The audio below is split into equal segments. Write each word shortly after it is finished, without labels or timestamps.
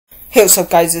Hey, what's up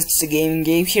guys, it's the Gaming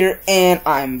Gabe here, and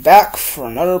I'm back for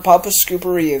another Papa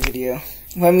Scooperia video.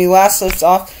 When we last left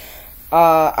off,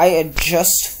 I had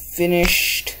just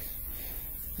finished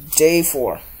day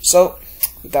 4. So,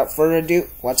 without further ado,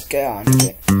 let's get on with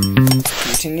it.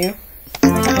 Continue.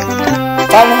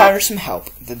 Time to hire some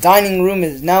help. The dining room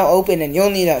is now open, and you'll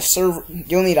need to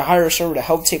hire a server to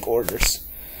help take orders.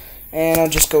 And I'll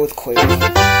just go with Quay Lee.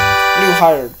 New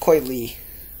hired, Quay Lee.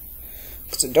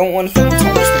 Because I don't want to spend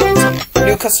time spending.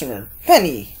 New customer,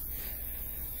 Penny.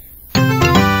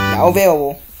 Now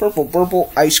available, purple burple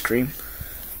ice cream.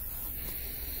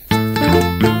 Welcome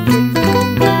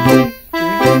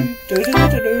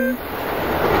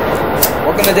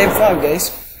to day 5,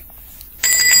 guys.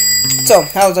 So,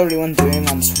 how's everyone doing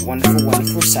on this wonderful,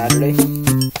 wonderful Saturday?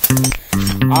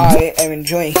 I am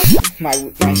enjoying my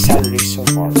Saturday so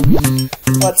far.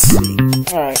 Let's see.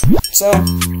 Alright, so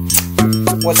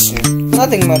what's new?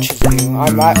 Nothing much is new.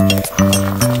 I'm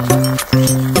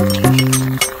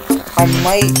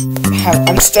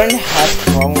starting to have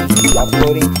problems with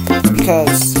uploading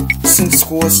because since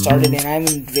school has started and I'm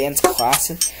in advanced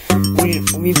classes,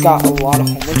 we've got a lot of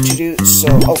homework to do.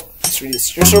 So, let's read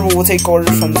this. Your server will take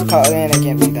orders from the and I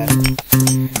can't read that.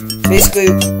 Basically,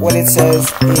 what it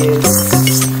says is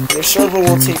your server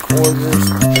will take orders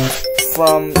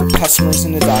from customers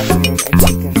in the dining room and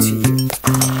take them to you.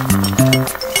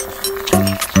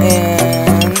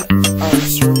 And I'm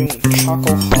serving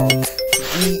Choco Hog,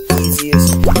 the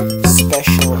easiest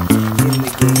special in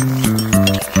the game.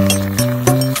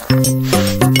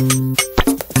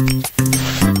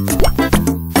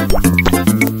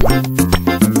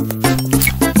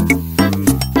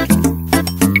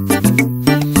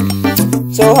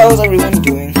 So how's everyone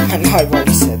doing? I know I've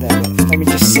already said that, but let me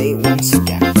just say it once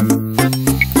again.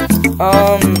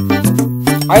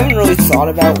 I haven't really thought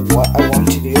about what I want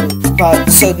to do,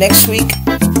 but so next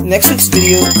week's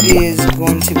video is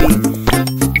going to be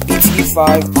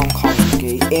BTB5 on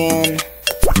Congregate, and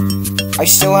I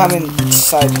still haven't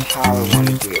decided how I want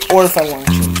to do it, or if I want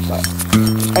to change, but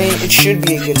I mean, it should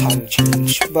be a good time to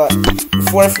change. But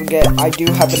before I forget, I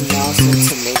do have an announcement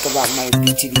to make about my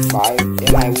BTB5,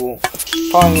 and I will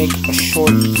probably make a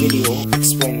short video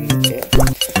explaining it.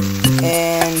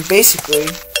 And basically,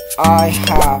 I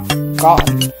have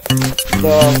gotten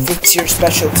the 5th tier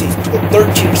specialty, the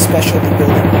 3rd tier specialty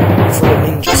building for the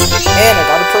ninjas, and I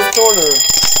got a perfect order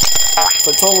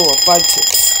for a total of 5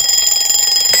 tips.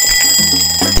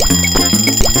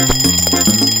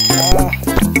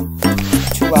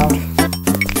 Too loud.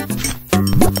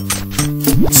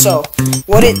 So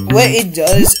what it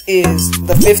does is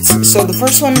the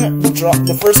first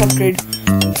upgrade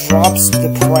drops the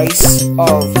price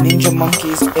of Ninja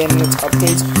Monkeys and its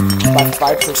upgrades by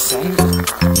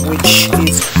 5%, which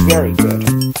is very good.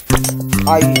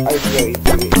 I really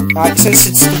do it. Since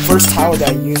it's the first tower that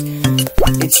I use,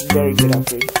 it's a very good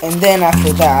upgrade. And then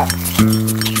after that,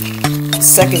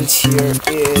 second tier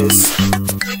is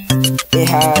it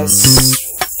has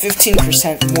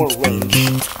 15% more range,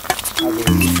 I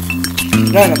believe.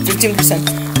 No,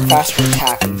 15% faster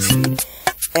attacking speed.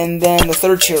 And then the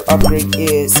 3rd tier upgrade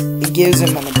is it gives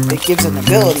an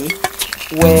ability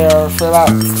where for about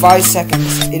 5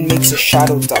 seconds it makes a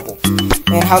shadow double.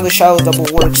 And how the shadow double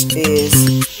works is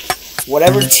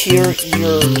whatever tier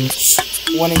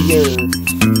one of your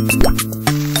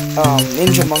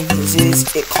ninja monkeys is,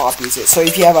 it copies it. So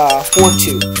if you have a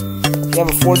 4-2,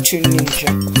 ninja,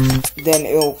 then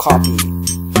it will copy.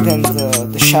 Then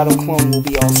the shadow clone will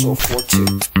be also a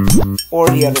 4-2. Or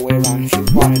the other way around if you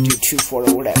want to do 2-4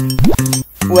 or whatever.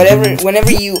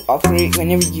 Whenever you activate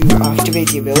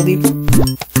the ability,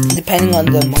 depending on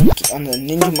the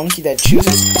ninja monkey that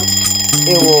chooses,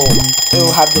 it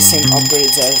will have the same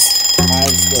upgrades as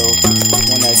the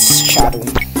one that's shadowing.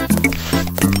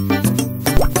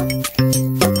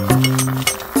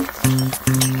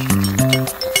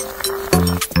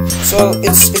 So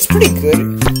it's pretty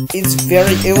good.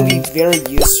 It will be very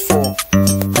useful.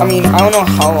 I mean, I don't know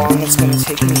how long it's gonna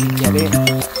take me to get it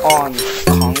on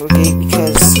Congregate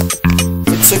because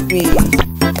it took me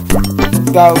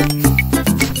about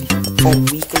a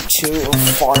week or 2 of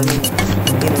farming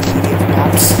intermediate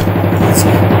maps.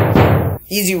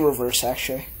 Easy reverse,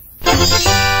 actually.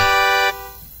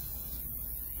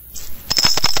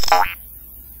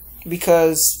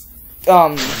 Because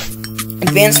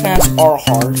advanced maps are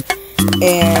hard,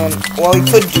 and while we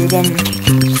could do them,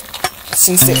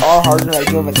 since they are harder, I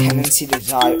do have a tendency to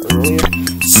die earlier.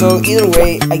 So either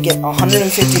way, I get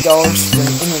 $150 for an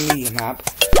intermediate map,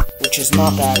 which is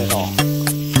not bad at all.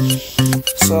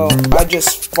 So I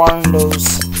just farmed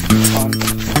those a ton,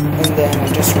 and then I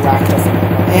just racked up,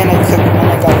 and I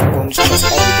got the bonus chest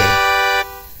every day.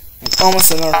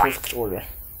 Almost another perfect order.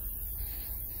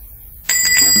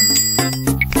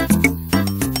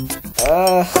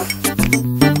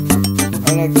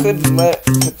 And I could let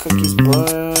the cookies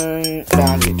burn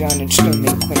down. It's just gonna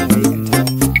make clean wait until.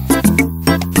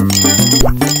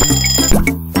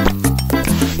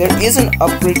 There is an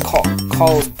upgrade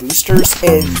called boosters,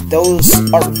 and those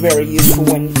are very useful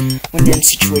when you're in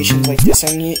situations like this.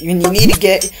 And you need to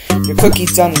get your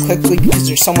cookies done quickly because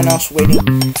there's someone else waiting,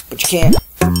 but you can't.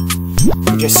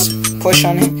 You just push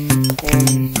on it,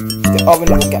 and the oven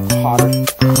will get hotter.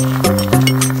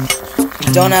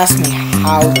 Don't ask me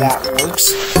how that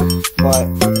works, but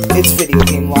it's video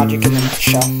game logic in a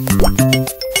nutshell.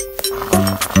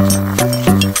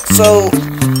 So,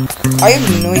 I have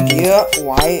no idea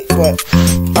why, but,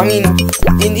 I mean,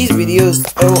 in these videos,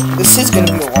 this is going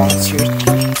to be a long series,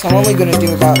 so I'm only going to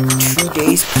do about 2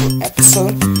 days per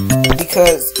episode,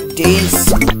 because days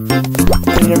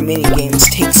in their mini-games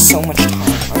take so much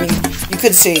time. I mean, you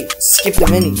could say skip the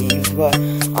mini-games, but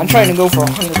I'm trying to go for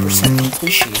 100%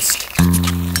 completionist.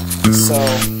 So,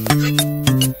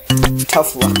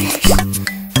 tough luck, guys.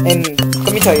 And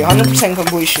let me tell you, 100%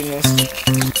 completionist,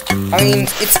 I mean,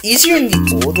 it's easier in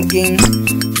the older games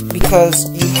because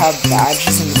you have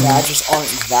badges, and the badges aren't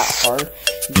that hard.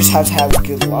 You just have to have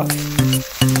good luck.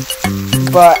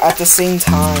 But at the same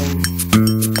time,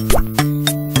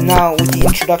 now with the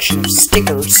introduction of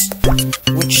stickers,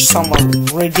 which some are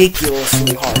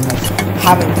ridiculously hard, like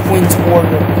having Quinn's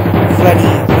order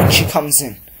ready when she comes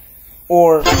in,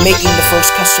 or making the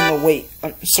first customer wait,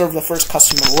 serve the first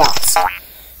customer last,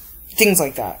 things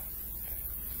like that.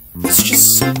 It's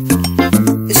just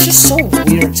so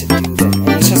weird to do that, and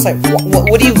it's just like,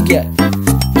 what do you get?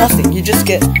 Nothing. You just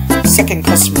get second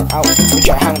customer outfits, which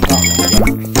I haven't gotten yet.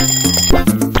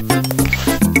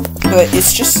 But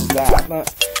it's just that.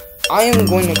 But I am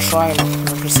going to try and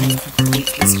 100%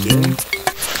 complete this game,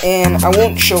 and I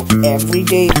won't show every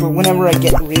day, but whenever I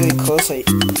get really close, like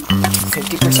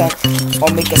 50%,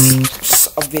 I'll make a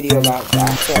video about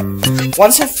that. But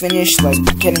once I finish, like,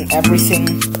 getting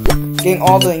everything, getting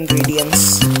all the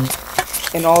ingredients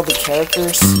and all the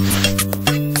characters,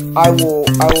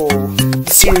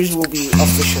 the series will be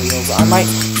officially over. I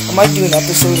might do an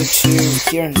episode or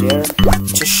 2 here and there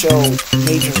to show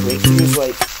major breakthroughs,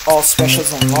 like all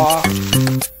specials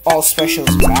unlocked, all specials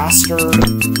mastered,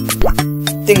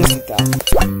 things like that.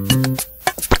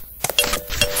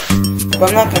 But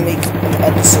I'm not gonna make an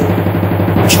episode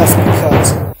just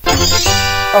because.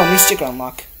 Oh, new sticker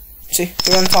unlock. See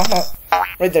what I'm talking about?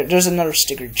 Right there, there's another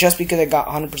sticker, just because I got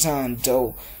 100% on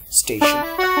Dough Station.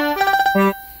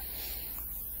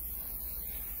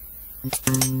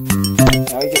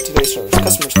 Now we get today's service.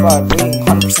 Customers 5, waiting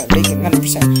 100%, baking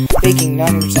 100%, baking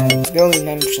 90%, building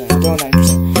 90%, dough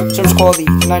 90%, service quality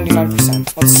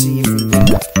 99%. Let's see if we get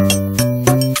that.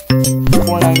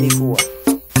 494,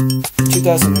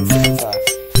 2055.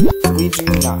 We do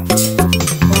not.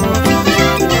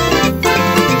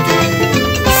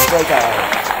 Strike out.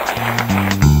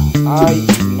 I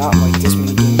do not like this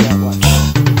minigame that much.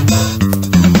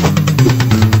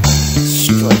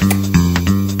 Strike.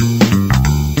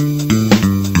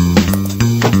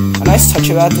 A nice touch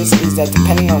about this is that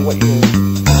depending on what your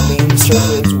main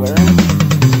server is wearing,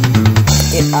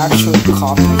 it actually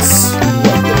copies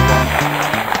what they're wearing.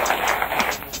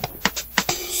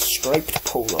 Striped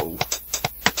polo.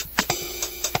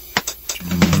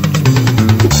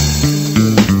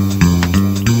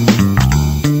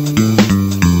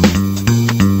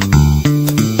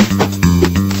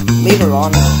 Later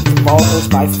on, the ball goes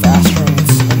by faster, and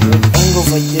with angles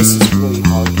like this, it's really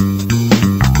hard.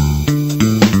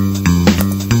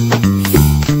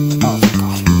 Oh my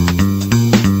god.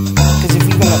 Because if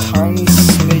even a tiny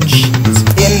smidge is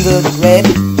in the red,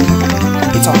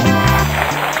 it's on the line.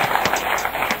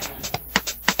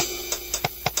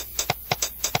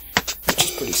 Which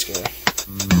is pretty scary.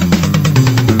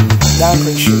 Now I'm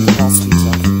pretty sure the ball speeds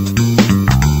up.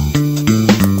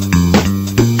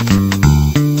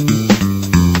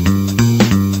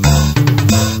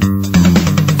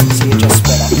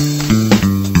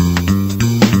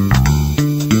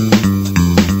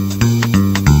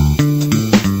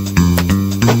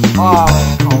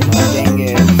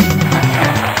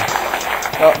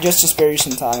 Well, just to spare you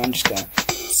some time, I'm just gonna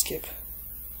skip.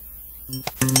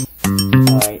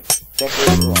 Alright,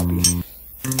 decorate the lobby.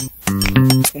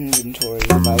 Inventory,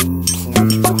 value,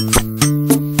 plant box.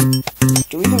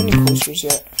 Do we have any posters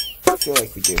yet? I feel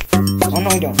like we do. Oh no,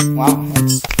 we don't. Wow,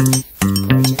 that's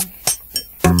surprising.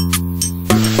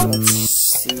 Let's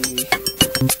see.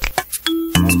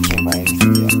 I can't buy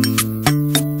anything yet.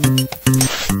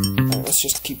 Alright, let's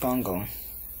just keep on going.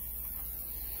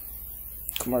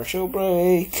 Commercial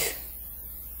break.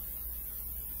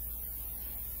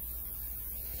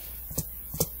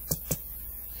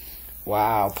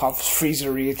 Wow, Pop's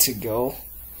Freezeria to go.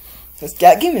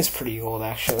 That game is pretty old,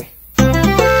 actually.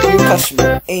 New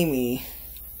customer, Amy.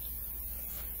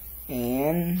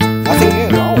 And nothing new.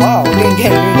 Oh wow, we're gonna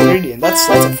get a new ingredient. That's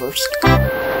a first.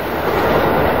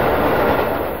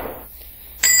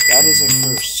 That is a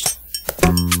first.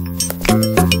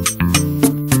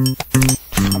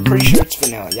 I'm pretty sure it's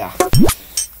vanilla, yeah.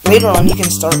 Later on, you can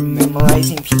start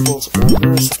memorizing people's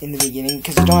orders in the beginning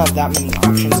because you don't have that many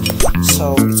options.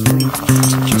 So it's pretty easy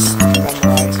to just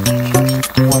memorize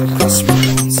what a customer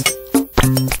wants.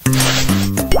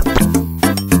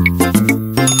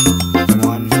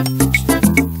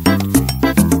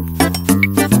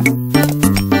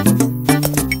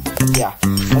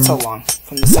 That's how long.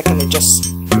 From the second it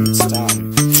just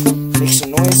makes a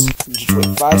noise, you just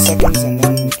wait 5 seconds and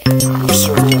then your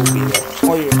server will be there,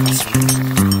 or your customer.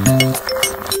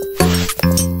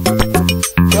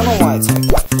 Don't know why it's like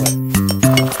that,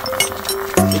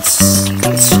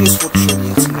 but it's useful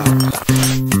trivia to know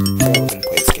how we're gonna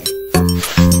play this game.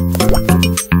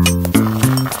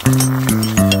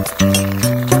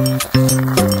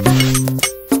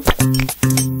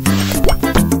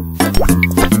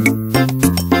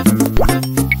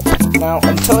 Now,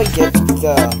 until I get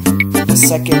the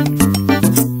second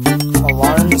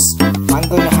alarms, I'm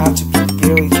going to have to be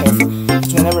really careful.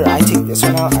 Because whenever I take this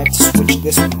one out, I have to switch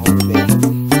this one over there.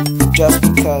 Just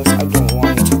because I don't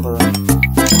want it to burn.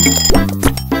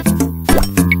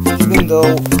 Even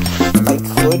though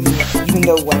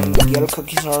when the other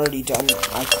cookies are already done,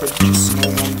 I could just know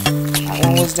when that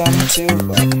one was done too,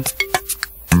 but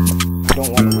I don't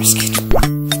want to risk it.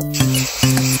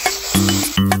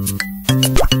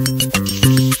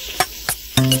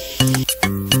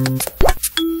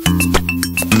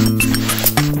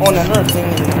 Oh, and another thing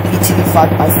in ETV5, I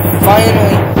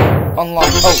finally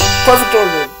unlocked. Oh, perfect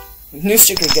order! New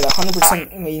sticker, get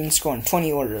 100% rating score on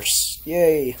 20 orders.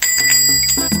 Yay!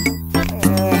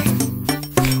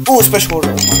 Oh, special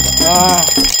order! Oh my god!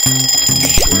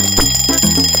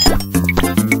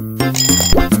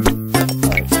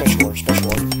 Alright, special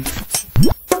order.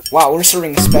 Wow, we're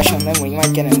serving a special, and then we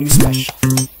might get a new special.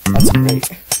 That's great.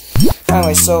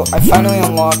 Anyway, so I finally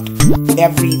unlocked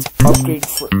every upgrade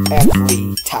for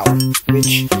every tower,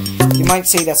 which you might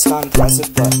say that's not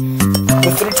impressive, but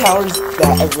the 3 towers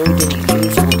that I really didn't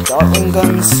use were Dartling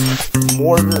guns,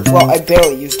 mortar. Well, I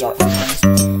barely used Dartling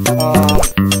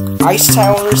guns. Ice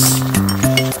towers,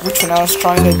 which when I was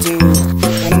trying to do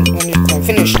when I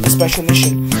finished the special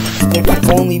mission, there could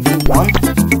only be 1.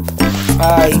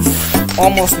 I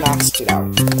almost maxed it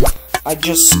out. I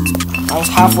was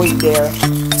halfway there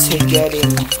to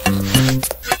getting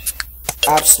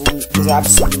absolute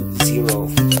 0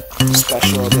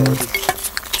 special ability.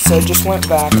 So I just went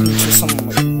back into some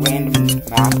random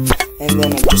map, and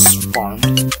then I just farmed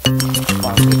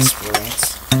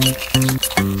experience.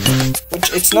 Which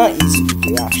it's not easy to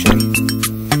do actually,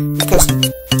 because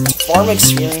to farm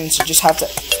experience you just have to.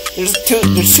 There's two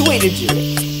ways to do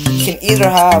it. You can either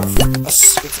have an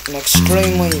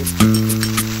extremely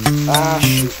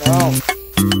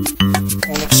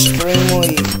an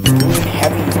extremely balloon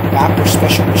heavy backer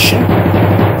special mission,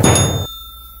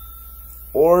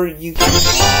 or you can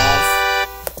have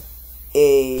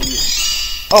a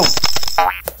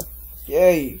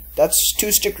yay, that's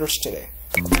 2 stickers today.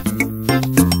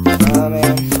 Man,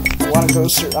 I wanna go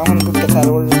get that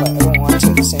order, but I don't want to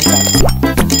at the same time.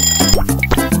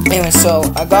 Anyway, so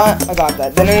I got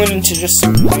that. Then I went into just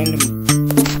some random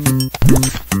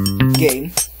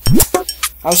game.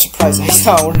 I was surprised I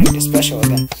saw ordering the special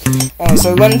again. Anyway, so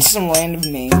I went into some random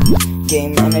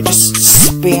game, and I just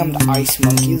spammed Ice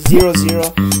Monkey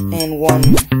 0-0 and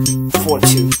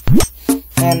 1-4-2.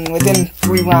 And within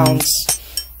 3 rounds,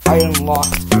 I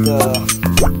unlocked the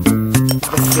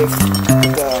 5th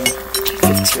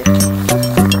tier.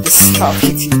 This is not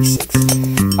PTV6.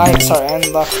 I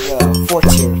unlocked the 4th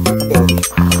tier ability.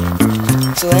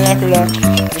 So then after that,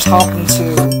 I just hopped into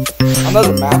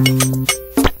another map.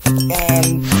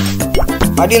 And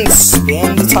I didn't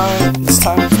spam this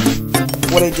time.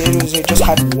 What I did was I just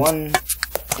had one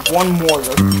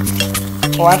mortar.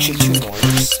 Well, actually 2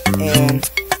 mortars. And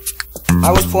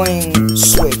I was playing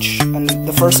Switch, and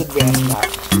the first advanced map,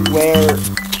 where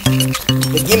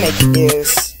the gimmick is,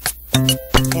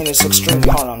 and it's extremely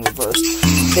hard on reverse,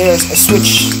 there's a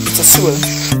switch, it's a sewer,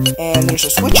 and there's a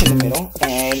switch in the middle,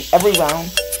 and every round,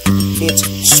 it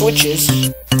switches,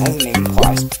 as the name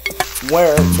implies,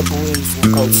 where the balloons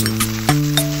will go to.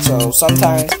 So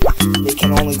sometimes they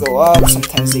can only go up,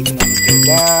 sometimes they can only go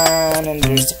down, and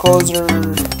there's the closer,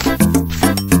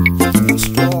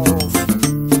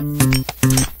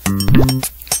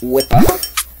 Whippa.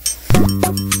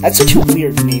 That's such a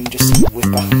weird name, just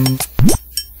Whippa.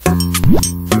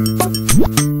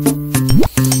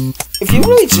 If you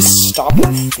really just stop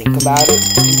and think about it,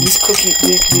 these cookie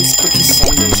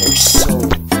sundaes are so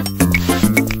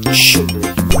sugary.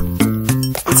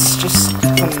 It's just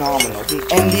phenomenal.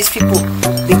 And these people,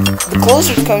 the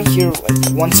closers come here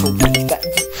like once a week.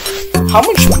 How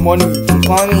much money?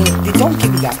 Well, I mean, they don't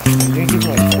give you that much money. They give you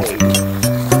like 40.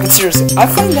 But seriously, I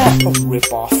find that a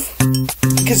rip-off.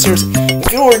 Because seriously,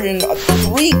 if you're ordering a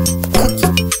 3 cookie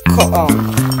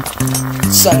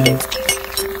sundae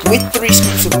with 3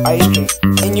 scoops of ice cream,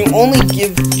 and you only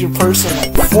give your person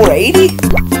like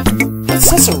 $4.80, that's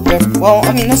just a rip. Well,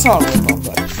 I mean, that's not a rip-off,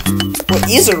 but what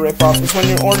is a rip-off is when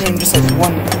you're ordering just like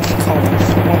one cone,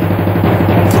 one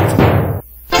cookie.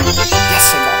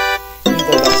 Yes, I got it. Even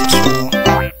though that was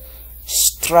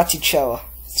Stracciatella.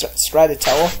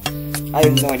 I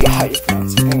have no idea how you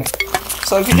pronounce it. Anyway,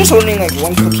 so if you're just ordering like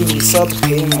 1 cookie and you sub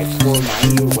paying like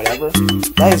 $4.90 or whatever,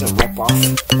 that is a rip-off.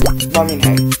 I mean,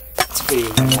 hey, it's a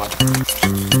video game mod.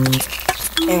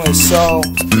 Anyway, so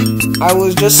I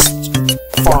was just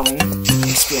farming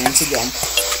experience again,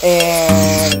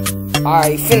 and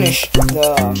I finished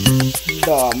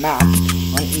the map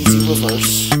on easy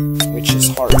reverse, which is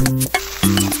hard.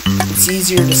 It's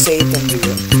easier to say it than do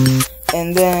it.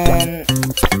 And then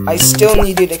I still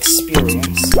needed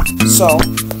experience, so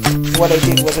what I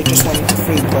did was I just went into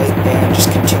free play and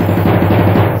just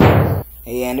continued.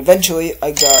 And eventually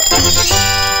I got,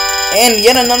 and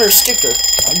yet another sticker.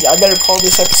 I better call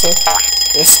this episode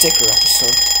the sticker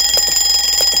episode.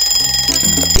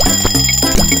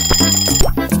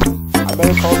 I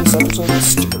better call this episode the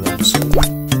sticker episode.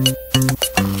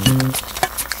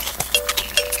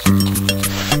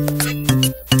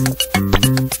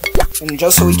 And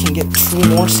just so we can get 2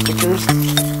 more stickers,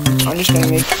 I'm just gonna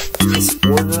make this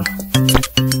order.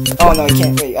 Oh no, I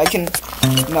can't. Wait, I can.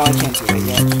 No, I can't do that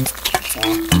yet. No,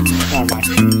 never mind.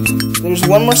 There's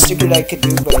 1 more sticker that I could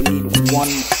do, but I need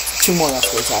 2 more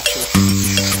upgrades actually.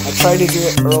 I tried to do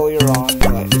it earlier on,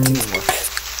 but it didn't work.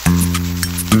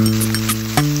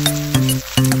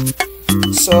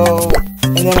 So,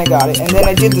 and then I got it, and then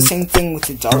I did the same thing with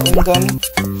the Dartling gun,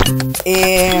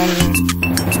 and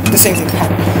the same thing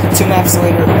happened. 2 maps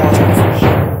later, now it's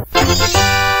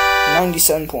on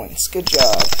 97 points. Good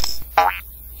job.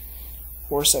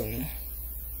 470.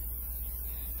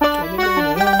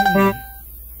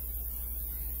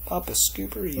 Papa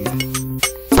Scooperia.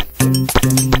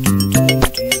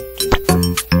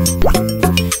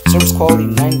 Service quality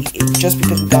 98, just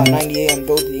because we got 98 on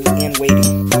building and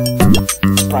waiting.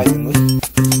 Surprisingly.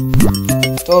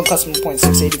 Total customer points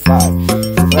 685.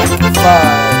 Rank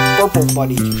 5. Purple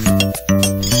Buddy.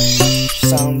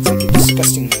 Sounds like a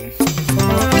disgusting name.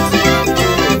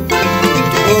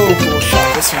 Oh, cool shot.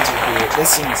 This one's weird. This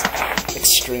seems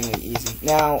extremely easy.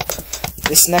 Now,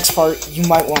 this next part, you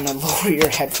might want to lower your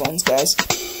headphones, guys.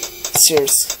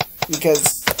 Seriously.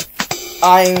 Because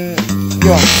I'm...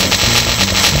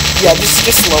 Yeah,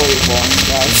 just lower your volume,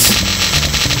 guys.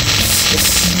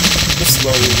 Just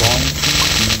lower your volume.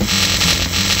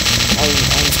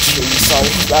 I'm extremely sorry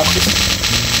about this.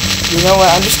 You know what?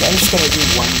 I'm just gonna do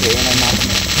 1 day, and I'm not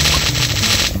gonna.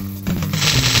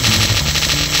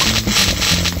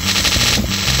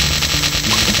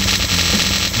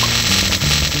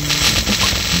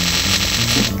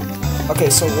 Okay,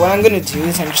 so what I'm gonna do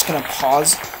is I'm just gonna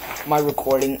pause my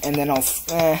recording, and then I'll.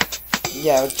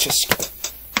 Yeah, let's just skip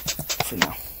it for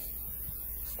now.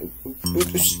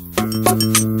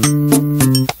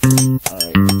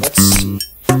 Alright, let's see.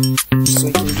 So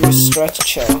we can do a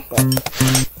Stracciatella, but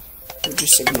we'll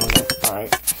just ignore that.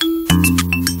 Alright.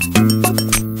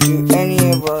 Do any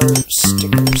of our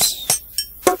stickers.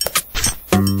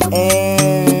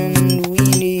 And we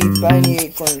need buying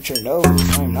 8 furniture. No,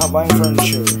 I'm not buying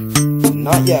furniture.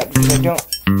 Not yet, because I don't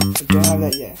have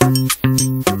that yet.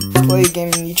 Play a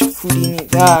game in each Houdini.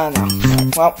 No.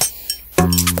 Alright, well,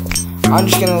 I'm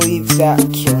just gonna leave that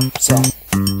here. So,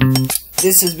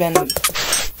 this has been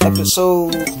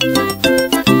episode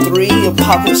 3 of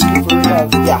Papa Scooperia.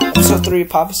 Yeah, episode 3 of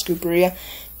Papa Scooperia.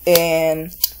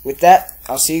 And with that,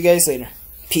 I'll see you guys later.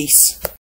 Peace.